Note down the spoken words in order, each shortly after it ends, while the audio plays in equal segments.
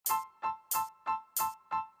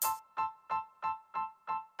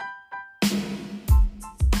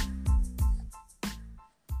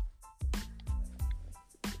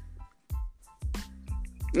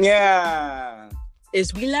Yeah.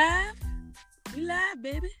 Is we live? We live,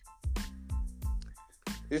 baby.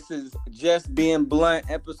 This is Just Being Blunt,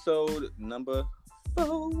 episode number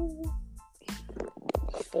 4.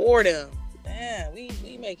 For them. Damn, we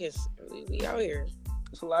make it. We out here.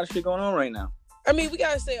 There's a lot of shit going on right now. I mean, we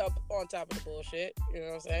gotta stay up on top of the bullshit. You know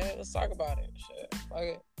what I'm saying? Let's talk about it. Shit. Fuck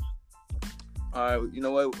it. All right, you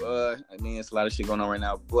know what? It's a lot of shit going on right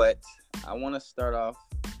now, but I want to start off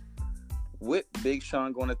with Big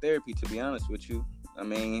Sean going to therapy, to be honest with you. I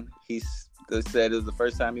mean, he said it was the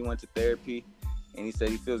first time he went to therapy, and he said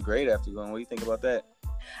he feels great after going. What do you think about that?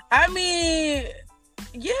 I mean,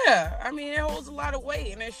 yeah. I mean, it holds a lot of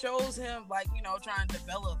weight, and it shows him, like, you know, trying to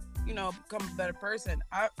develop, you know, become a better person.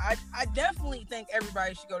 I definitely think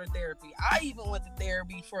everybody should go to therapy. I even went to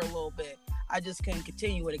therapy for a little bit. I just couldn't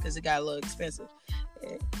continue with it because it got a little expensive.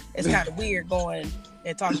 It's kind of weird going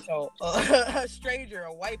and talking to a stranger,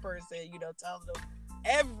 a white person, you know, telling them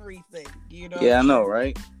everything, you know. Yeah, I know,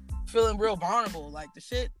 right? Feeling real vulnerable. Like, the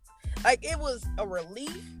shit, like, it was a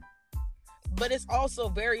relief, but it's also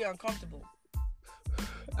very uncomfortable.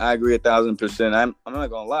 I agree 1,000%. I'm not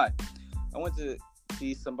gonna lie. I went to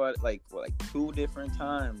see somebody like 2 different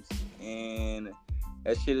times, and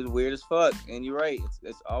that shit is weird as fuck. And you're right,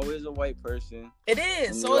 it's always a white person. It is.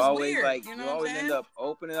 And so it's always, weird. like, you know you always end up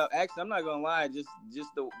opening up. Actually, I'm not gonna lie. Just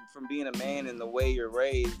from being a man and the way you're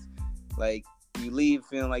raised, like, you leave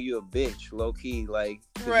feeling like you're a bitch, low key. Like,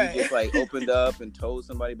 right. You just like opened up and told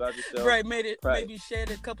somebody about yourself. Right. Maybe shed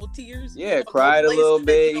a couple tears. Yeah, you know, cried a little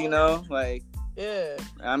bit. You know, like. Yeah.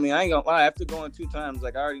 I mean, I ain't gonna lie. After going 2 times,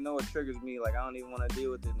 like, I already know what triggers me. Like, I don't even want to deal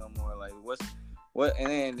with it no more. Like, what? And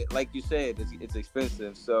then, like you said, it's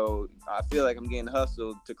expensive. So I feel like I'm getting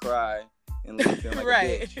hustled to cry and leave feeling like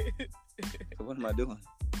right. a bitch. So what am I doing?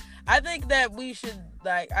 I think that we should,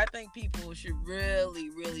 like, I think people should really,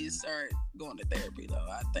 really start going to therapy, though.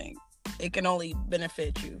 I think it can only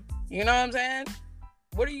benefit you. You know what I'm saying?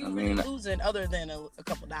 What are you really losing other than a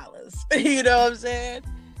couple dollars? You know what I'm saying?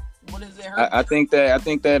 What does it hurt? I think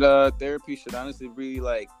that therapy should honestly be,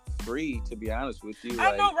 like, free, to be honest with you.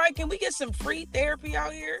 I know, right? Can we get some free therapy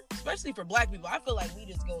out here? Especially for black people. I feel like we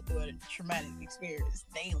just go through a traumatic experience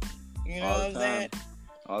daily. You know what I'm saying?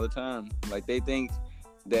 All the time. Like, they think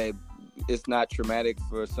that it's not traumatic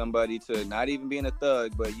for somebody to not even being a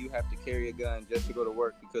thug, but you have to carry a gun just to go to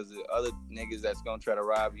work because the other niggas that's gonna try to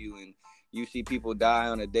rob you, and you see people die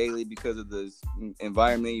on a daily because of the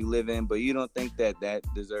environment you live in, but you don't think that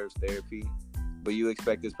deserves therapy. But you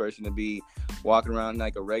expect this person to be walking around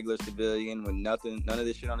like a regular civilian with none of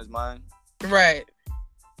this shit on his mind? Right.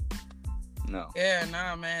 No. Yeah,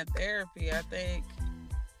 nah, man. Therapy, I think,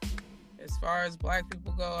 as far as black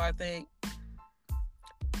people go, I think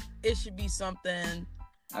it should be something.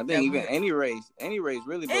 I think even any race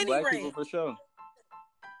really, but black people for sure.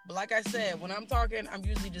 But like I said, when I'm talking, I'm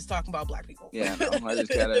usually just talking about black people. Yeah, no, I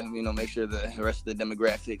just gotta, make sure the rest of the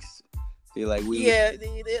demographics feel like we. Yeah,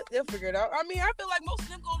 they'll figure it out. I mean, I feel like most of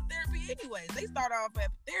them go to therapy anyways. They start off at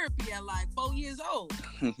therapy at like 4 years old.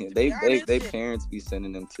 they parents be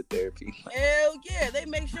sending them to therapy. Hell yeah, they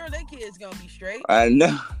make sure their kids gonna be straight. I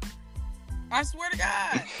know. I swear to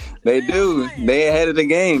God. They do. They ahead of the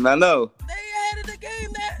game. I know. They ahead of the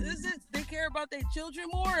game. That is it. They care about their children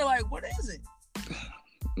more. Or like, what is it?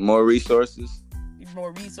 More resources.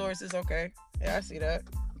 More resources. Okay. Yeah, I see that.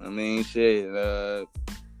 I mean, shit.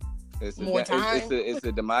 It's more time. It's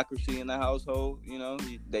a democracy in the household. You know,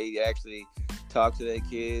 they actually talk to their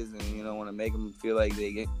kids and want to make them feel like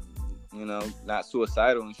they get, not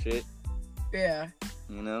suicidal and shit. Yeah.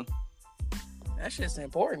 That shit's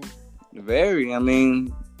important. Very. I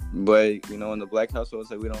mean, but in the black households,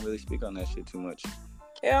 we don't really speak on that shit too much.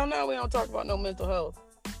 Hell no, we don't talk about no mental health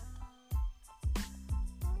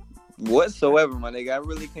whatsoever, my nigga. I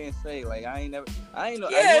really can't say. Like, I ain't know.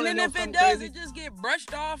 Yeah, and then if it does, crazy. It just get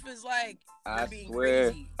brushed off as like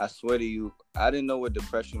crazy. I swear to you, I didn't know what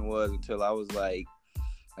depression was until I was like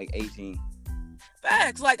 18.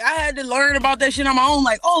 Facts. Like, I had to learn about that shit on my own.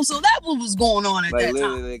 Like, oh, so that what was going on at that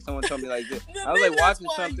time. Like, someone told me like this. I was like watching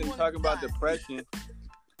something talking about depression.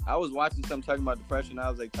 I was watching something talking about depression. I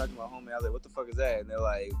was like talking to my homie. I was like, what the fuck is that? And they're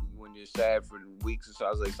like, when you're sad for weeks or so. I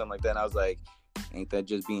was like, something like that. And I was like, ain't that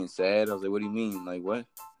just being sad? I was like, what do you mean? Like, what?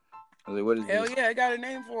 I was like, what is Hell this? Yeah, I got a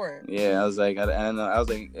name for it. Yeah, I was like, I don't know. I was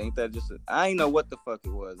like, ain't that just... I ain't know what the fuck it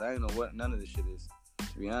was. I ain't know what none of this shit is,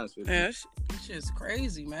 to be honest with you. Yeah, this shit's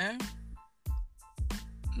crazy, man.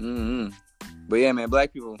 Mm-hmm. But yeah, man,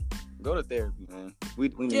 black people, go to therapy, man. We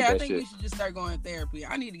need that shit. I think we should just start going to therapy.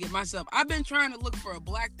 I need to get myself... I've been trying to look for a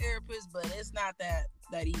black therapist, but it's not that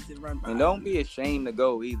easy to run by. And don't be ashamed to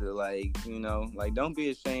go either. Like, don't be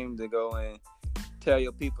ashamed to go and tell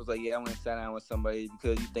your people like, yeah, I want to sit down with somebody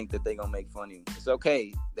because you think that they gonna make fun of you. It's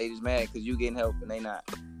okay. They just mad because you getting help and they not.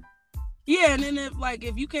 Yeah, and then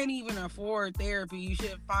if you can't even afford therapy, you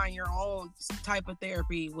should find your own type of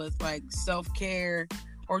therapy with like self-care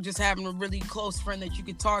or just having a really close friend that you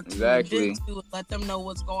could talk to, Exactly. and let them know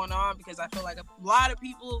what's going on, because I feel like a lot of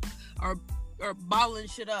people are bottling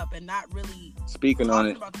shit up and not really speaking on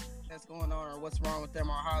it. About that's going on or what's wrong with them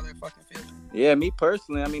or how they're fucking feeling. Yeah, me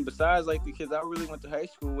personally, I mean, besides like the kids I really went to high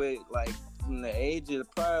school with, like from the age of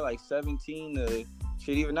probably like 17 to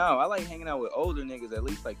shit, even now, I like hanging out with older niggas, at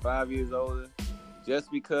least like 5 years older, just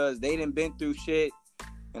because they done been through shit,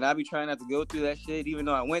 and I be trying not to go through that shit, even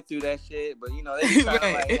though I went through that shit. But you know, they be trying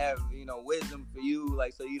to like have, you know, wisdom for you,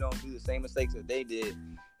 like so you don't do the same mistakes that they did.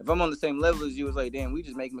 If I'm on the same level as you, it's like, damn, we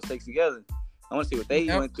just make mistakes together. I want to see what they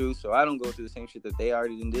went through, so I don't go through the same shit that they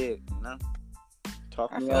already did. You know,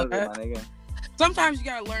 talk me out of it, my nigga. Sometimes you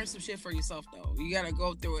gotta learn some shit for yourself, though. You gotta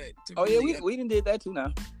go through it. Oh yeah, we done did that too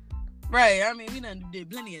now. Right. I mean, we done did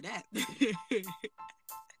plenty of that.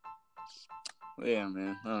 Yeah,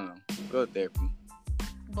 man. I don't know. Go to therapy.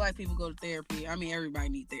 Black people go to therapy. I mean, everybody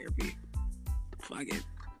need therapy. Fuck it.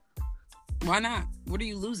 Why not? What are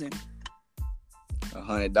you losing?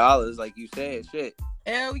 $100, like you said. Shit.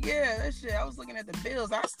 Hell yeah, that shit. I was looking at the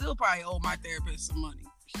bills. I still probably owe my therapist some money.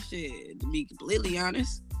 Shit, to be completely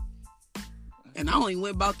honest. And I only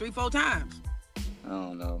went about 3-4 times. I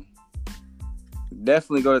don't know.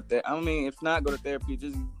 Definitely go to therapy. I mean, if not, go to therapy.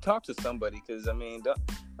 Just talk to somebody. Because, I mean,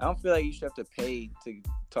 I don't feel like you should have to pay to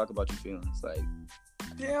talk about your feelings. Like,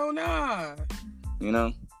 hell nah. You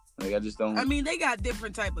know? Like, I just don't. I mean, they got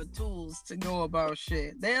different type of tools to go about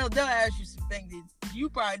shit. They'll ask you some things that you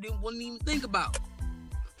probably wouldn't even think about.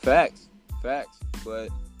 Facts. But,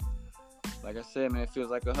 like I said, man, it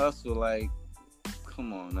feels like a hustle. Like,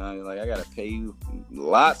 come on now. Like, I got to pay you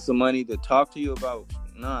lots of money to talk to you about.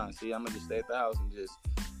 Nah, see, I'm going to just stay at the house and just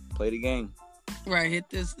play the game. Right, hit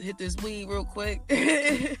this weed real quick.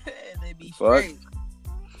 And they be straight.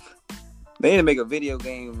 They need to make a video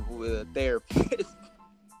game with a therapist.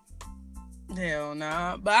 Hell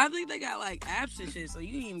nah. But I think they got like apps and shit, so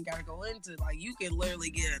you ain't even gotta go into, like, you can literally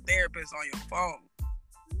get a therapist on your phone.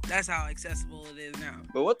 That's how accessible it is now.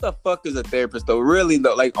 But what the fuck is a therapist though? Really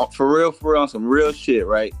though, like for real, on some real shit,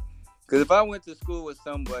 right? Because if I went to school with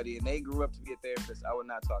somebody and they grew up to be a therapist, I would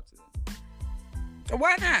not talk to them.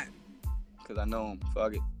 Why not? Because I know them.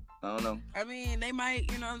 Fuck it. I don't know. I mean, they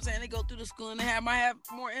might, you know what I'm saying? They go through the school and they might have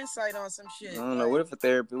more insight on some shit. I don't know. What if a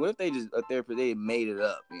therapist, they made it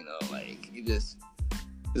up, you know? Like, you just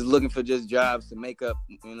looking for just jobs to make up,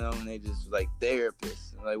 you know? And they just, like,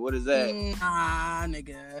 therapists. Like, what is that? Nah,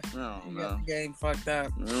 nigga. I don't know. Got the game fucked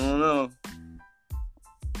up. I don't know.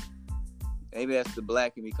 Maybe that's the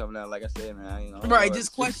black in me coming out, like I said, man. You know, right,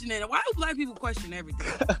 just questioning it. Why do black people question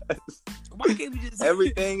everything? Why can't we just...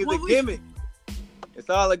 Everything is a gimmick. It's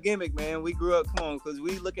all a gimmick, man. We grew up, come on, because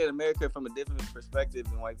we look at America from a different perspective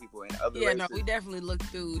than white people and other races. Yeah, no, we definitely look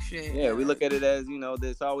through shit. Yeah, we look at it as, you know,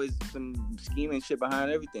 there's always some scheming shit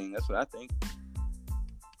behind everything. That's what I think.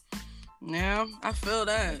 Yeah, I feel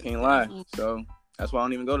that. I can't lie. So, that's why I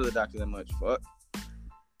don't even go to the doctor that much. Fuck.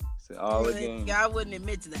 It's all a game. I wouldn't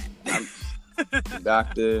admit to that.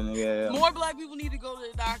 Doctor, nigga. More black people need to go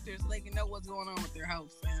to the doctor so they can know what's going on with their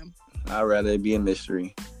health, fam. I'd rather it be a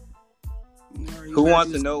mystery. Who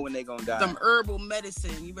wants to know when they gonna die? Some herbal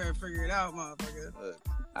medicine. You better figure it out, motherfucker. Look,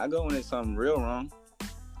 I go when it's something real wrong.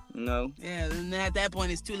 You know? Yeah, and at that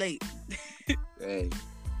point, it's too late. Hey,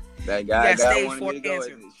 that guy wanted me to go.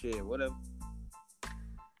 Shit, whatever.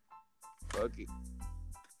 Fuck it.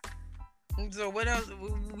 So what else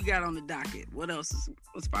we got on the docket?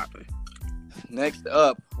 What's popping? Next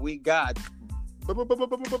up, we got this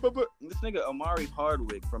nigga Omari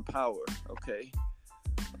Hardwick from Power. Okay.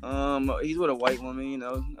 He's with a white woman, you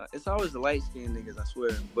know. It's always the light-skinned niggas, I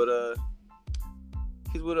swear. But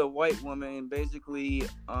he's with a white woman, and basically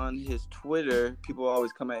on his Twitter, people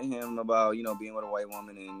always come at him about, you know, being with a white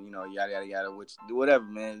woman and, you know, yada yada yada. Which, whatever,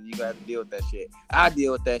 man. You gotta deal with that shit. I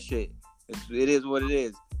deal with that shit. It is what it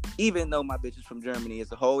is. Even though my bitch is from Germany,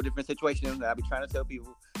 it's a whole different situation. I be trying to tell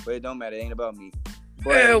people, but it don't matter. It ain't about me.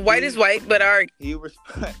 White is white, but he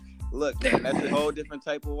respect. Look, man, that's a whole different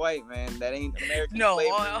type of white, man. That ain't American slavery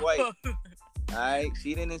white. All right,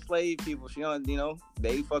 she didn't enslave people. She don't, you know,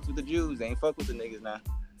 they fucked with the Jews. They ain't fuck with the niggas now.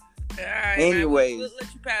 All right, anyways, we'll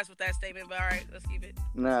let you pass with that statement, but all right, let's keep it.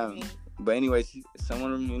 Nah, but anyways,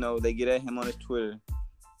 someone, you know, they get at him on his Twitter,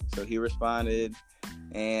 so he responded,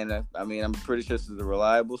 and I mean, I'm pretty sure this is a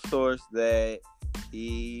reliable source that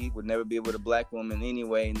he would never be with a black woman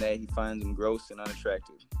anyway, and that he finds them gross and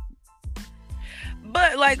unattractive.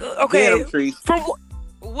 But like, Get okay, him, Trees. from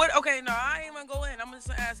what? Okay, no, I ain't even go in. I'm just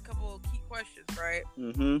gonna ask a couple of key questions, right?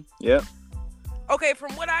 Yep. Okay,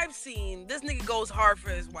 from what I've seen, this nigga goes hard for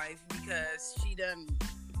his wife because she done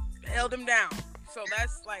held him down. So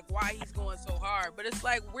that's like why he's going so hard. But it's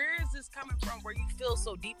like, where is this coming from where you feel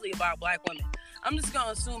so deeply about black women? I'm just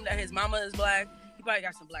gonna assume that his mama is black. He probably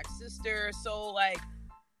got some black sisters. So like,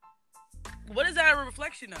 what is that a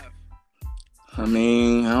reflection of? I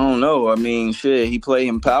mean, I don't know. I mean, shit, he played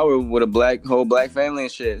in Power with a whole black family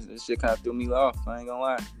and shit. This shit kind of threw me off. I ain't gonna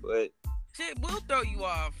lie. But shit will throw you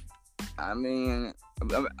off. I mean,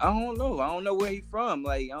 I don't know. I don't know where he from.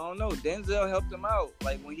 Like, I don't know. Denzel helped him out.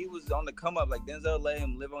 Like, when he was on the come up, like, Denzel let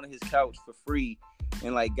him live on his couch for free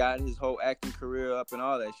and, like, got his whole acting career up and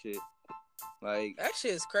all that shit. Like, that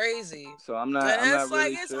shit's crazy. So I'm not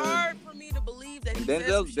really it's sure. hard for me to believe that he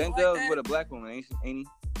Denzel is like with a black woman, ain't he?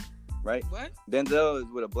 Right? What? Denzel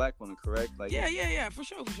is with a black woman, correct? Like, yeah, for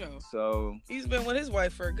sure. So he's been with his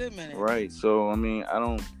wife for a good minute. Right. So I mean, I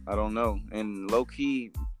don't know. And low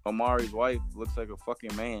key, Omari's wife looks like a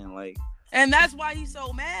fucking man. Like, and that's why he's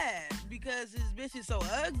so mad, because his bitch is so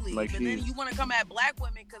ugly. Like, but then you want to come at black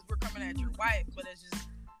women because we're coming at your wife, but it's just.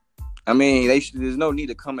 I mean, there's no need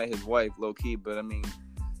to come at his wife, low key. But I mean.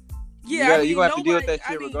 Yeah, you gonna have to deal with that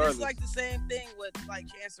shit regardless. It's like the same thing with like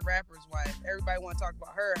Chance the Rapper's wife. Everybody want to talk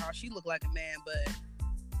about her, how she look like a man, but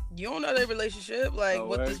you don't know their relationship, like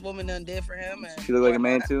what this woman done did for him. And she look like a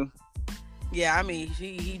man too. Yeah, I mean,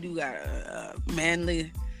 he do got a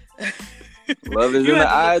manly. Love is in the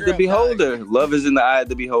eye of the beholder. Love is in the eye of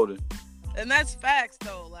the beholder. And that's facts,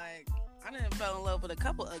 though. Like, I done fell in love with a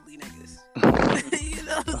couple ugly niggas. You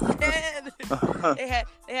know what I'm saying?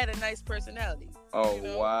 They had a nice personality. Oh, you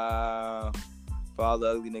know? Wow. For all the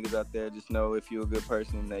ugly niggas out there, just know if you're a good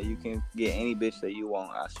person that you can get any bitch that you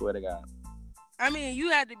want. I swear to God. I mean, you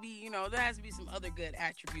had to be, there has to be some other good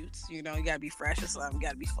attributes. You gotta be fresh or something. You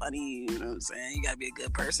gotta be funny. You know what I'm saying? You gotta be a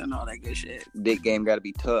good person, all that good shit. Dick game gotta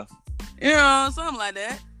be tough. Something like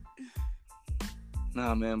that.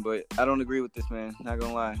 Nah, man, but I don't agree with this, man. Not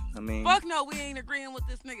gonna lie. I mean, fuck no, we ain't agreeing with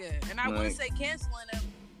this nigga. And I wouldn't say canceling him,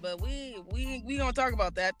 but we gonna talk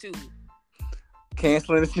about that too.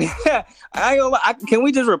 Canceling this nigga. I ain't gonna lie. Can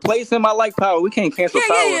we just replace him? I like Power. We can't cancel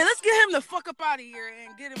Power. Yeah. Let's get him the fuck up out of here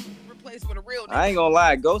and get him replaced with a real nigga. I ain't gonna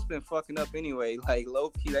lie. Ghost been fucking up anyway. Like, low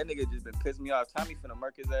key, that nigga just been pissing me off. Tommy finna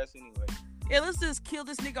murk his ass anyway. Yeah, let's just kill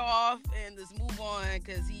this nigga off and just move on,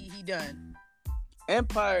 because he done.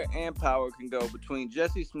 Empire and Power can go between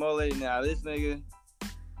Jesse Smollett and now this nigga.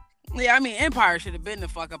 Yeah, I mean, Empire should have been the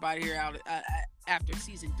fuck up out of here after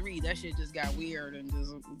season 3. That shit just got weird, and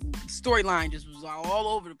the storyline just was all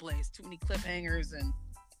over the place. Too many cliffhangers, and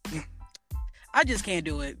I just can't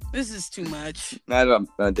do it. This is too much. I'm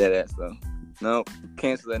dead ass though. Nope,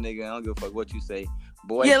 cancel that nigga. I don't give a fuck what you say.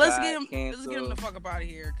 Boy, yeah, let's get him the fuck up out of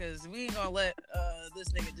here, because we ain't gonna let this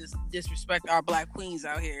nigga just disrespect our black queens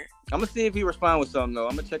out here. I'm gonna see if he respond with something though.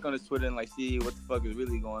 I'm gonna check on his Twitter and see what the fuck is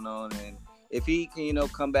really going on, and if he can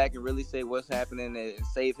come back and really say what's happening and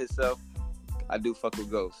save himself, I do fuck with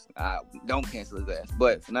Ghost. I don't cancel his ass,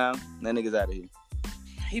 but for now, that nigga's out of here.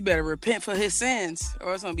 He better repent for his sins,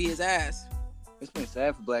 or it's gonna be his ass. It's been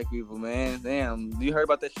sad for black people, man. Damn, you heard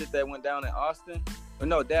about that shit that went down in Austin? Or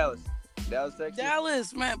no, Dallas, Texas.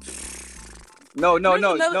 Dallas, man. No.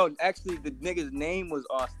 Actually, the nigga's name was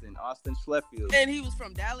Austin Schlefield. And he was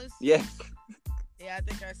from Dallas? Yes. Yeah, I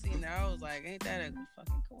think I seen that. I was like, ain't that a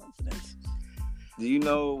fucking coincidence? Do you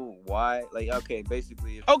know why? Like, okay,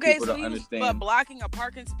 basically, if people don't understand. But blocking a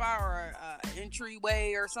parking spot or an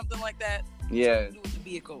entryway or something like that. Yeah. To do with the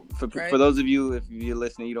vehicle. For those of you, if you're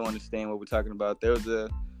listening, you don't understand what we're talking about. There was a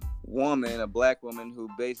black woman, who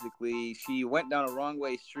basically, she went down a wrong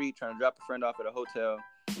way street trying to drop a friend off at a hotel,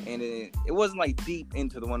 and it wasn't like deep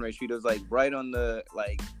into the one way street. It was like right on the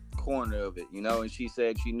corner of it, and she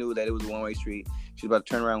said she knew that it was a one way street. She was about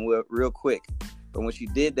to turn around real quick, but when she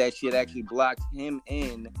did that, she had actually blocked him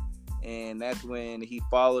in, and that's when he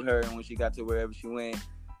followed her. And when she got to wherever she went,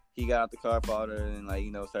 he got out the car, followed her, and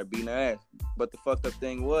started beating her ass. But the fucked up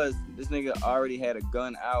thing was, this nigga already had a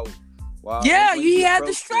gun out. He had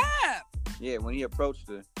the strap. Yeah, when he approached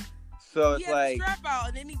her. So it's like, the strap out,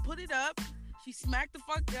 and then he put it up. She smacked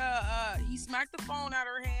he smacked the phone out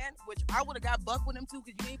of her hand, which I would have got buck with him too,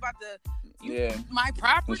 because you ain't about to, my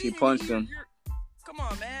property. And she punched him. Come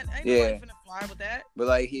on, man. Ain't nobody finna fly with that.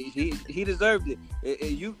 But he deserved it.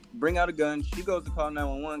 You bring out a gun, she goes to call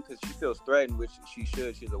 911 because she feels threatened, which she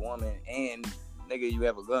should. She's a woman, and nigga, you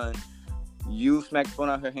have a gun. You smack the phone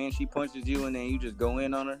out her hand, she punches you, and then you just go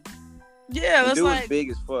in on her. Yeah, that's dude is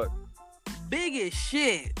big as fuck. Big as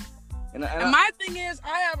shit. And my thing is,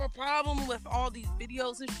 I have a problem with all these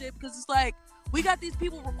videos and shit because it's like we got these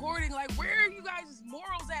people recording. Like, where are you guys'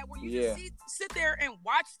 morals at? Where you just sit there and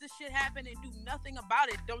watch the shit happen and do nothing about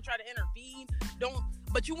it. Don't try to intervene.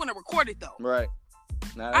 But you want to record it though. Right.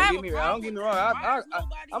 Nah, don't get me wrong.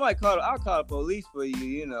 I might I'll call the police for you,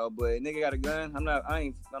 you know. But nigga got a gun. I'm not.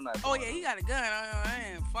 Oh yeah, he got a gun.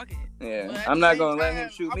 I ain't fuck it. Yeah, I'm not gonna let him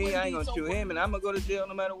shoot me. I ain't gonna shoot him, and I'm gonna go to jail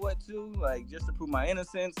no matter what too. Like just to prove my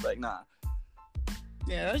innocence. Like nah.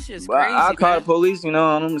 Yeah, that's just crazy. I'll call the police, you know,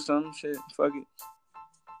 on them or some shit. Fuck it.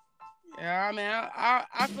 Yeah, I mean,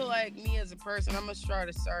 I feel like me as a person, I'm gonna try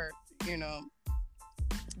to start, you know,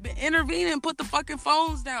 intervening, put the fucking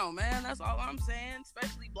phones down, man. That's all I'm saying.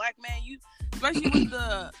 Especially black man, especially with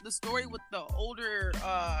the story with the older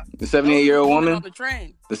the 78-year-old woman on the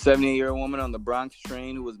train. The 78-year-old woman on the Bronx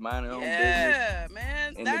train who was minding her own business. Yeah,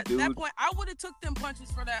 man. That point, I would have took them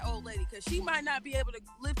punches for that old lady because she might not be able to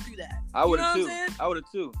live through that. I would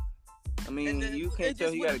have too. I mean, you can't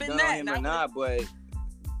tell he got a gun on him or not, but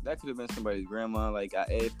that could have been somebody's grandma. Like,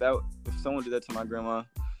 if someone did that to my grandma,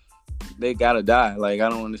 they gotta die. Like, I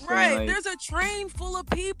don't understand. Right, like, there's a train full of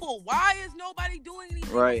people. Why is nobody doing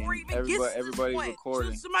anything? Right, everybody's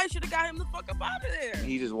recording. Somebody should have got him the fuck up out of there. And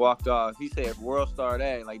he just walked off. He said, "World star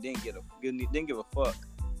that." Like, didn't give a fuck.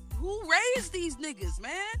 Who raised these niggas,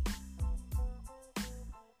 man?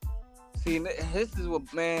 See, this is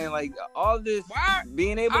what, man, like, all this,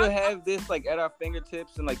 being able to have this, like, at our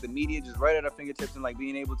fingertips and, like, the media just right at our fingertips and, like,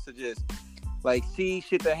 being able to just, like, see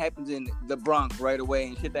shit that happens in the Bronx right away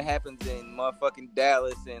and shit that happens in motherfucking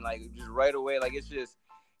Dallas and, like, just right away. Like, it's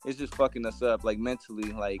just fucking us up, like,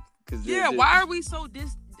 mentally, like, cause why are we so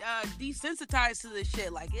desensitized to this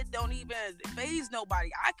shit? Like, it don't even faze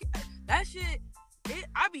nobody. That shit,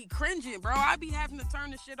 I be cringing, bro. I be having to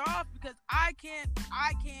turn the shit off because I can't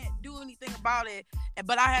do anything about it,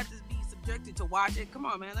 but I have to be subjected to watch it. Come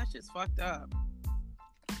on, man, that shit's fucked up.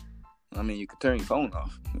 I mean, you could turn your phone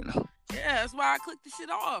off, you know. Yeah, that's why I clicked the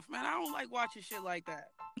shit off, man. I don't like watching shit like that.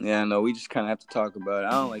 Yeah, no, we just kind of have to talk about it.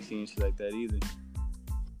 I don't like seeing shit like that either.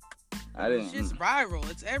 It's just viral.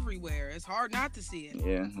 It's everywhere. It's hard not to see it.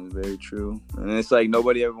 Yeah, it's very true. And it's like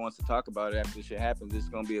nobody ever wants to talk about it after this shit happens. It's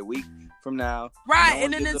going to be a week from now. Right,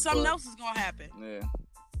 and then something else is going to happen.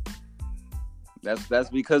 Yeah. That's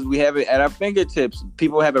because we have it at our fingertips.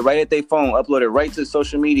 People have it right at their phone, upload it right to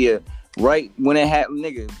social media, right when it happened,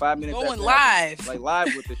 nigga. 5 minutes going live. Like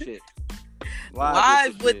live with the shit.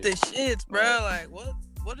 Live with the shits, bro. Right. Like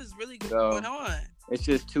what is really going on? It's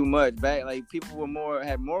just too much. Back, like, people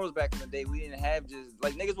had morals back in the day. We didn't have just,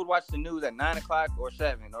 like, niggas would watch the news at 9 o'clock or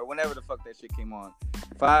 7 or whenever the fuck that shit came on.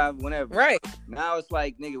 5, whenever. Right. Now it's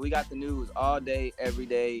like, nigga, we got the news all day, every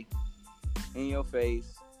day, in your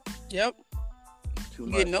face. Yep. Too you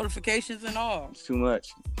much. get notifications and all. It's too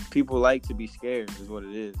much. People like to be scared is what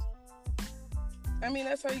it is. I mean,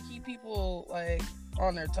 that's how you keep people, like,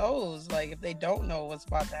 on their toes. Like, if they don't know what's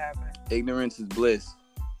about to happen. Ignorance is bliss.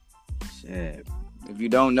 Shit. If you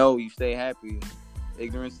don't know, you stay happy.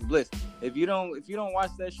 Ignorance is bliss. If you don't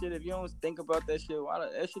watch that shit, if you don't think about that shit,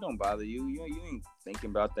 that shit don't bother you. You ain't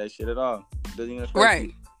thinking about that shit at all. It doesn't even affect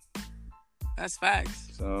you. That's facts.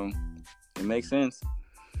 So it makes sense.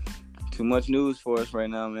 Too much news for us right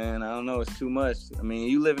now, man. I don't know. It's too much. I mean,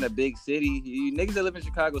 you live in a big city. Niggas that live in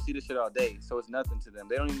Chicago see this shit all day, so it's nothing to them.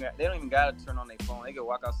 They don't even gotta turn on their phone. They can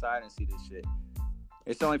walk outside and see this shit.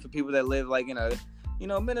 It's only for people that live like in a, you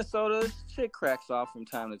know, Minnesota. Shit cracks off from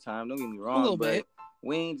time to time. Don't get me wrong, a little bit.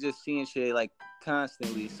 We ain't just seeing shit like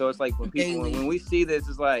constantly. So it's like when people when we see this,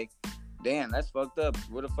 it's like, damn, that's fucked up.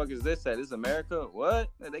 Where the fuck is this at? This is America? What?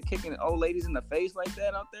 Are they kicking old ladies in the face like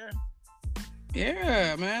that out there?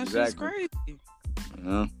 Yeah, man, it's just crazy.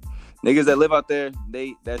 Niggas that live out there,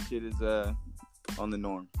 that shit is on the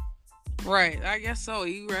norm. Right, I guess so.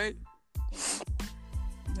 You right?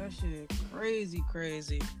 That shit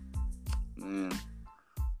crazy. Man.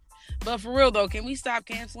 But for real though, can we stop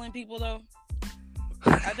canceling people though?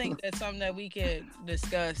 I think that's something that we could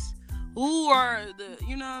discuss. Who are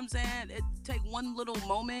you know what I'm saying? Take one little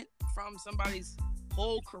moment from somebody's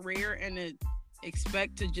whole career and then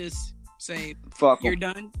expect to just say, fuck you're em.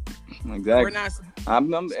 done. Exactly. We're not. To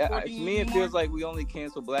me, it feels like we only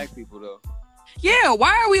cancel black people though. Yeah,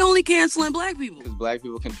 why are we only canceling black people? Because black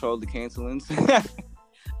people control the cancelings.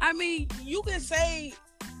 I mean, you can say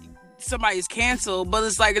somebody's canceled, but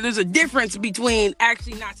it's like there's a difference between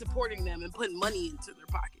actually not supporting them and putting money into their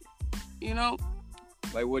pocket. You know?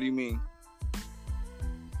 Like, what do you mean?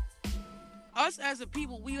 Us as a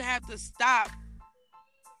people, we have to stop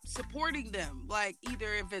supporting them. Like,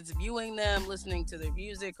 either if it's viewing them, listening to their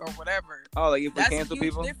music, or whatever. Oh, like if we cancel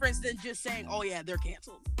people? That's a huge difference than just saying, oh yeah, they're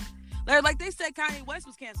canceled. Like they said, Kanye West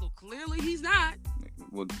was canceled. Clearly, he's not.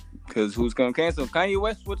 Well, because who's gonna cancel him? Kanye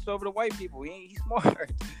West switched over to white people. He's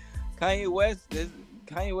smart. Kanye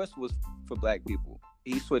West was for black people.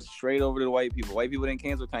 He switched straight over to the white people. White people didn't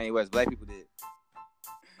cancel Kanye West. Black people did.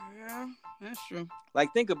 Yeah, that's true.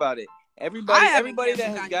 Like, think about it. Everybody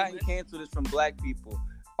that has gotten canceled is from black people.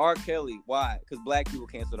 R. Kelly. Why? Because black people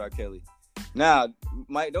canceled R. Kelly. Now,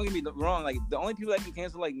 Mike, don't get me wrong. Like, the only people that can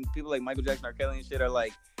cancel, like, people like Michael Jackson, R. Kelly, and shit are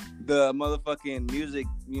like the motherfucking music,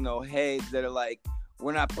 heads that are like,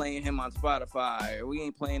 we're not playing him on Spotify, or we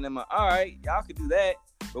ain't playing him on. All right, y'all could do that.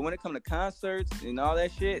 But when it comes to concerts and all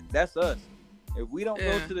that shit, that's us. If we don't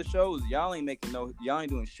go to the shows, y'all ain't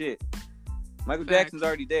doing shit. Michael Jackson's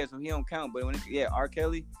already there, so he don't count. But R.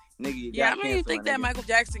 Kelly, nigga, you got. I don't even think that Michael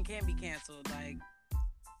Jackson can be canceled. Like,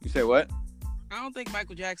 you say what? I don't think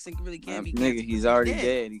Michael Jackson really can be canceled. Nigga, he's already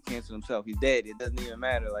dead. He canceled himself. He's dead. It doesn't even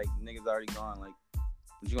matter. Like, the nigga's already gone. Like,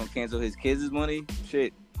 but you gonna cancel his kids' money?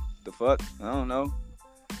 Shit, the fuck? I don't know.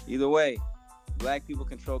 Either way, black people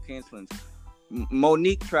control cancelings.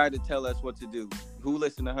 Monique tried to tell us what to do. Who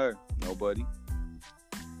listened to her? Nobody.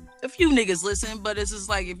 A few niggas listen, but it's just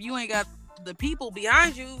like, if you ain't got the people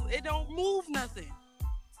behind you, it don't move nothing.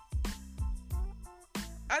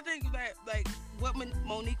 I think that, like, what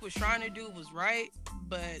Monique was trying to do was right,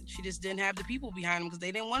 but she just didn't have the people behind them because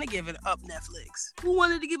they didn't want to give it up Netflix. Who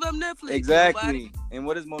wanted to give up Netflix? Exactly. Nobody. And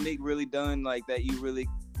what has Monique really done, like, that you really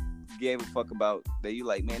gave a fuck about? That you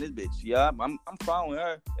like, man, this bitch, yeah, I'm following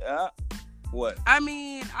her. Yeah. What? I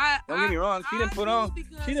mean, don't get me wrong. She didn't put on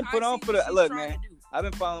for the look, man. I've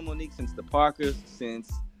been following Monique since the Parkers,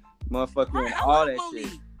 since motherfucking and all that Monique.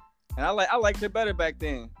 Shit. And I liked her better back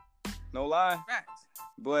then. No lie. Facts.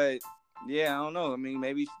 But yeah, I don't know. I mean,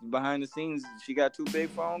 maybe behind the scenes she got too big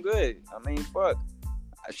for her own good. I mean, fuck.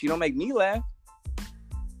 She don't make me laugh.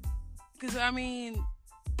 Cause I mean,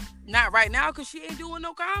 not right now, cause she ain't doing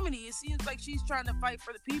no comedy. It seems like she's trying to fight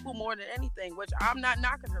for the people more than anything, which I'm not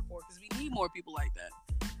knocking her for, cause we need more people like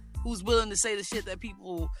that, who's willing to say the shit that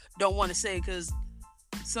people don't want to say, cause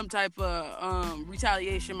some type of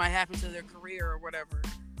retaliation might happen to their career or whatever.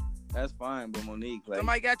 That's fine, but Monique, like,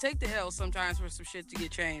 somebody gotta take the L sometimes for some shit to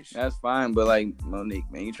get changed. That's fine, but like, Monique,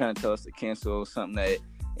 man, you trying to tell us to cancel something that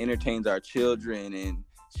entertains our children and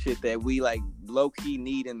shit that we like low key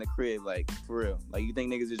need in the crib, like, for real? Like, you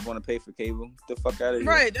think niggas just want to pay for cable? Get the fuck out of here.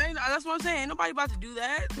 Right, that's what I'm saying. Ain't nobody about to do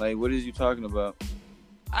that. Like, what is you talking about?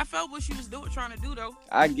 I felt what she was trying to do though.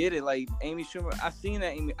 I get it. Like, Amy Schumer,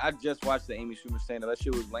 I just watched the Amy Schumer stand up. That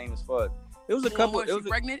shit was lame as fuck. It was a couple. Where she's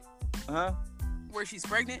pregnant? Huh? Where she's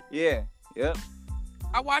pregnant? Yeah. Yep.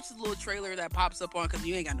 I watched the little trailer that pops up on, because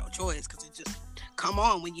you ain't got no choice, because it just come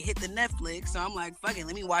on when you hit the Netflix. So I'm like, fuck it,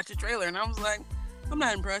 let me watch the trailer. And I was like, I'm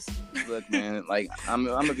not impressed. Look, man, like, I'm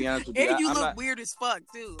gonna be honest with you. And you look weird as fuck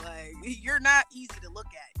too. Like, you're not easy to look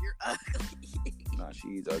at. You're ugly. Nah,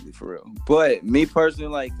 she's ugly for real. But me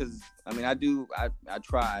personally, like, cause I mean, I do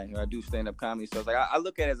stand up comedy, so it's like I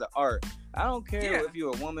look at it as an art. I don't care if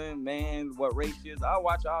you're a woman, man, what race you is. I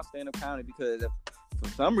watch all stand up comedy because if for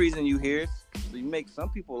some reason you hear it, so you make some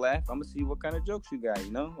people laugh. I'm gonna see what kind of jokes you got.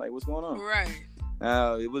 Like, what's going on? Right.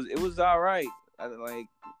 It was all right.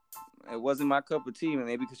 It wasn't my cup of tea.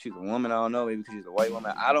 Maybe because she's a woman. I don't know. Maybe because she's a white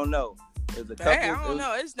woman. I don't know. It was a couple. Hey, I don't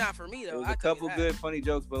know. It's not for me though. It was a couple good funny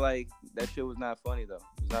jokes, but like that shit was not funny though.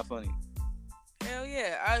 It was not funny. Hell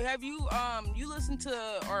yeah. Have you you listened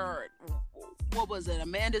to, or what was it?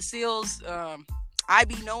 Amanda Seales. I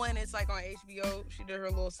Be Knowing. It's like on HBO. She did her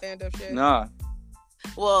little stand up shit. Nah.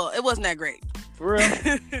 Well, it wasn't that great. For real?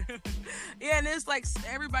 Yeah, and it's like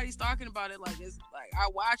everybody's talking about it. Like, it's like I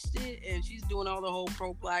watched it and she's doing all the whole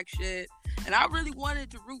pro black shit, and I really wanted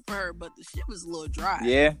to root for her, but the shit was a little dry.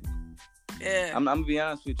 Yeah. Yeah. I'm gonna be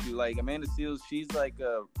honest with you. Like, Amanda Seales, she's like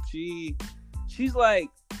she's like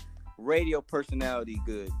radio personality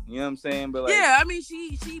good. You know what I'm saying? But like, yeah, I mean,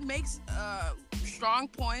 she makes strong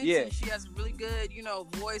points. Yeah. And she has a really good,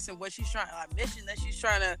 voice and what she's trying, mission that she's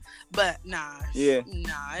trying to. But nah, it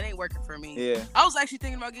ain't working for me. Yeah. I was actually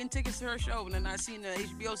thinking about getting tickets to her show, and then I seen the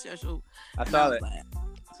HBO special. I saw that. Like,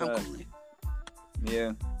 I'm cool.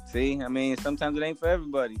 Yeah. See, I mean, sometimes it ain't for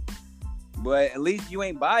everybody. But at least you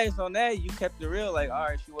ain't biased on that. You kept it real. Like, all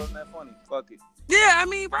right, she wasn't that funny. Fuck it. Yeah, I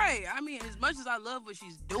mean, right. I mean, as much as I love what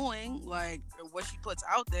she's doing, like, what she puts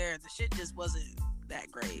out there, the shit just wasn't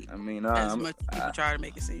that great. I mean, as much as people try to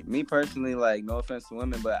make it seem. Me personally, like, no offense to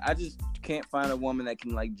women, but I just can't find a woman that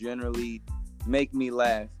can, like, generally make me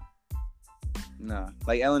laugh. Nah.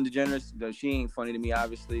 Like, Ellen DeGeneres, though, she ain't funny to me,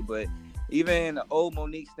 obviously, but even the old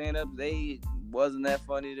Monique stand-ups, they wasn't that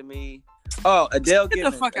funny to me. Oh, Adele Givens.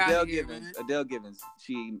 Get the fuck out of here, man. Adele Givens.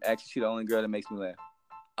 She the only girl that makes me laugh.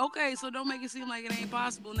 Okay, so don't make it seem like it ain't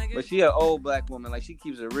possible, nigga. But she an old black woman. Like, she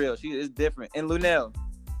keeps it real. She is different. And Lunel.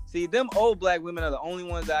 See, them old black women are the only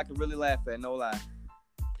ones that I can really laugh at. No lie.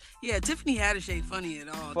 Yeah, Tiffany Haddish ain't funny at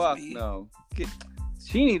all. Fuck no.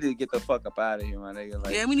 She need to get the fuck up out of here, my nigga.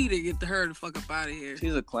 Like, yeah, we need to get her the fuck up out of here.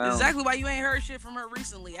 She's a clown. Exactly why you ain't heard shit from her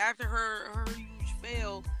recently. After her huge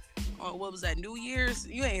fail on, what was that, New Year's?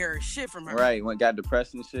 You ain't heard shit from her. Right, got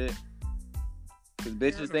depressed and shit. Because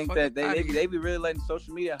bitches think that they be really letting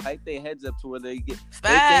social media hype their heads up to where they get...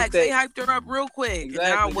 Facts. They hyped her up real quick.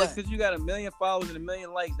 Exactly. Just because you got 1 million followers and 1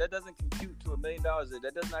 million likes, that doesn't compute to $1 million.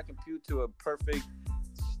 That does not compute to a perfect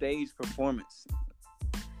stage performance.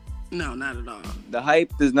 No, not at all. The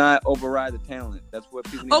hype does not override the talent. That's what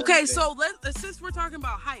people need Okay, so since we're talking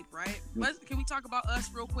about hype, right? Can we talk about Us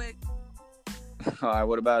real quick? All right,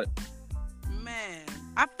 what about it? Man,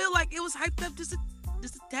 I feel like it was hyped up just a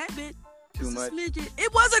tad bit. Too much.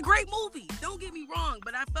 It was a great movie. Don't get me wrong,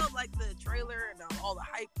 but I felt like the trailer and all the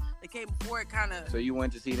hype that came before it kind of... So you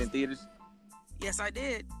went to see it in theaters? Yes, I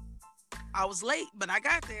did. I was late, but I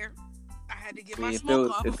got there. I had to get my smoke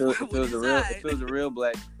off. If it was a real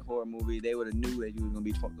black horror movie, they would have knew that you was gonna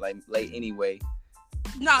be like late anyway.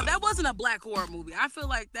 No, that wasn't a black horror movie. I feel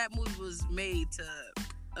like that movie was made to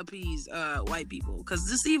appease white people, because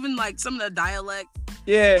just even like some of the dialect,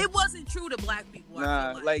 it wasn't true to black people.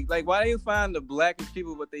 Nah, like why do you find the blackest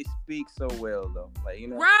people but they speak so well though? Like, you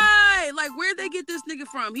know, right? Like, where'd they get this nigga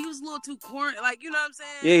from? He was a little too corn, like, you know what I'm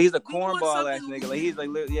saying? Yeah, he's a cornball ass nigga. Like, he's like,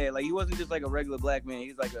 like he wasn't just like a regular black man.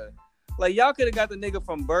 He's like y'all could have got the nigga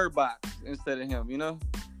from Bird Box instead of him, you know?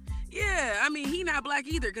 Yeah, I mean, he not black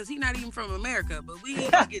either, because he not even from America, but we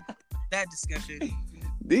ain't get that discussion.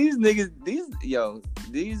 These niggas, they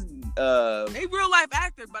real life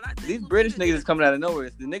actor, but I think these British niggas is coming out of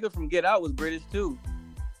nowhere. The nigga from Get Out was British too.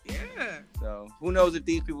 Yeah. So who knows if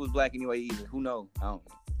these people was black anyway either? Who knows? I don't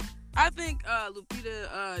know. I think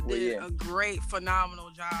Lupita did a great,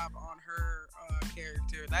 phenomenal job on her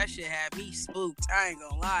character. That shit had me spooked. I ain't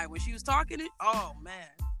gonna lie. When she was talking it, oh man.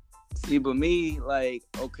 See, but me, like,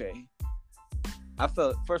 okay. I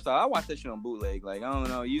felt, first off, I watched that shit on bootleg. Like, I don't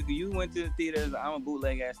know. You went to the theaters. I'm a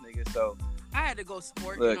bootleg ass nigga, so. I had to go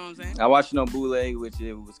support, look, you know what I'm saying? I watched it on bootleg, which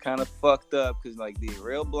it was kind of fucked up because, like, the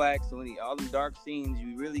real blacks, so all the dark scenes,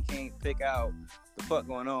 you really can't pick out the fuck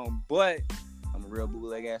going on. But I'm a real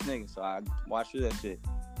bootleg ass nigga, so I watched that shit.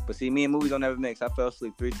 But see, me and movies don't ever mix. I fell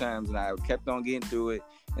asleep 3 times, and I kept on getting through it.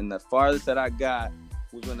 And the farthest that I got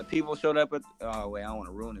was when the people showed up at... Oh, wait, I don't want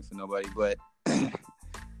to ruin it for nobody, but...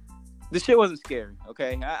 This shit wasn't scary,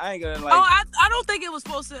 okay? I ain't gonna like... Oh, I don't think it was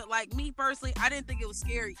supposed to... Like, me personally, I didn't think it was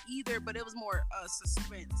scary either, but it was more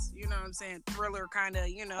suspense. You know what I'm saying? Thriller kind of,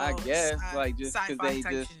 you know... I guess, like, just because they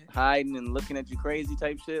just shit. Hiding and looking at you crazy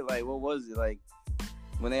type shit. Like, what was it? Like,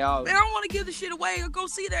 when they all... Man, I don't want to give the shit away or go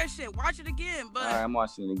see that shit. Watch it again, but... All right, I'm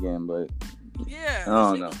watching it again, but... Yeah, I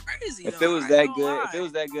don't know. Crazy, if it was that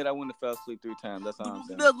good, I wouldn't have fell asleep 3 times. That's all I'm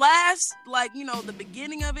saying. The last, like, you know, the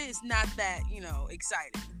beginning of it is not that, you know,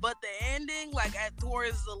 exciting. But the ending, like,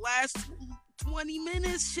 towards the last 20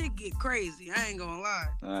 minutes, shit get crazy. I ain't gonna lie.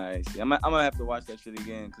 All right, see, I'm gonna have to watch that shit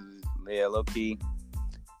again because, yeah, low key.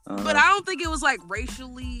 But I don't think it was, like,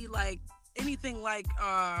 racially, like, anything like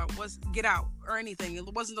was Get Out or anything. It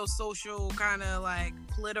wasn't those social kind of, like,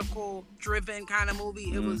 political driven kind of movie.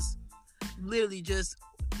 Mm-hmm. It was literally just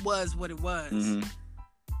was what it was. Mm-hmm.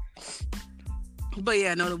 But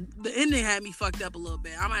yeah, no, the ending had me fucked up a little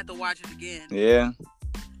bit. I'm gonna have to watch it again. Yeah.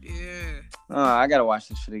 I gotta watch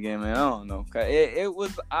this shit again, man. I don't know. It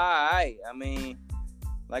was alright. I mean,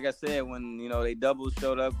 like I said, when, you know, they doubles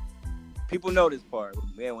showed up, people know this part.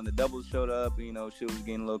 Yeah, when the doubles showed up, and, you know, shit was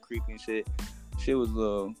getting a little creepy and shit. Shit was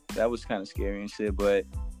that was kind of scary and shit, but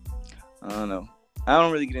I don't know. I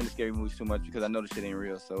don't really get into scary movies too much because I know the shit ain't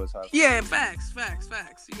real, so it's hard. Yeah, facts.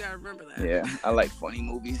 You gotta remember that. Yeah, I like funny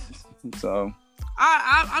movies, so.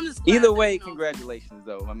 I'm just glad either way, congratulations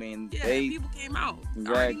though. I mean, people came out. Exactly.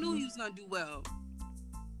 I already knew he was gonna do well.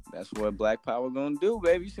 That's what Black Power gonna do,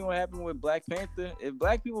 baby. You see what happened with Black Panther? If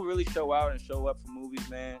black people really show out and show up for movies,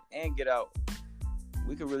 man, and Get Out,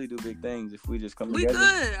 we could really do big things if we just come together. We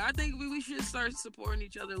could. I think we should start supporting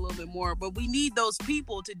each other a little bit more. But we need those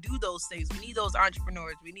people to do those things. We need those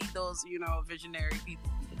entrepreneurs. We need those, you know, visionary people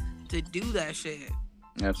to do that shit.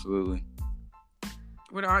 Absolutely.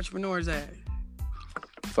 Where the entrepreneurs at?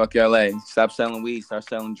 Fuck LA. Stop selling weed. Start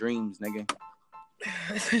selling dreams, nigga.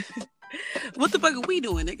 What the fuck are we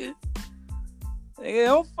doing, nigga? Nigga,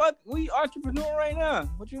 don't fuck. We entrepreneur right now.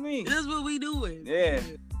 What you mean? This is what we doing. Yeah.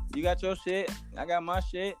 You got your shit. I got my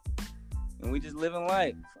shit. And we just living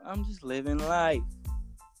life. I'm just living life.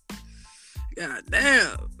 God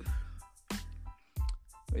damn.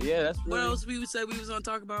 But yeah, that's really. What else we said we was gonna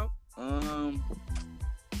talk about?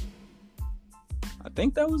 I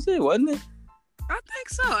think that was it, wasn't it? I think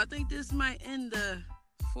so. I think this might end the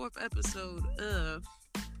 4th episode of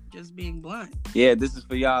Just Being Blunt. Yeah, this is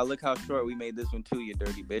for y'all. Look how short we made this one too, you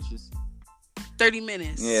dirty bitches. 30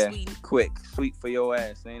 minutes. Yeah, sweet. Quick, sweet for your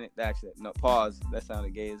ass, ain't it? Actually, no, pause. That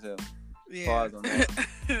sounded gay as hell. Yeah. Pause on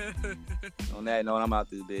that. On that note, I'm out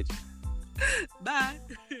this bitch. Bye.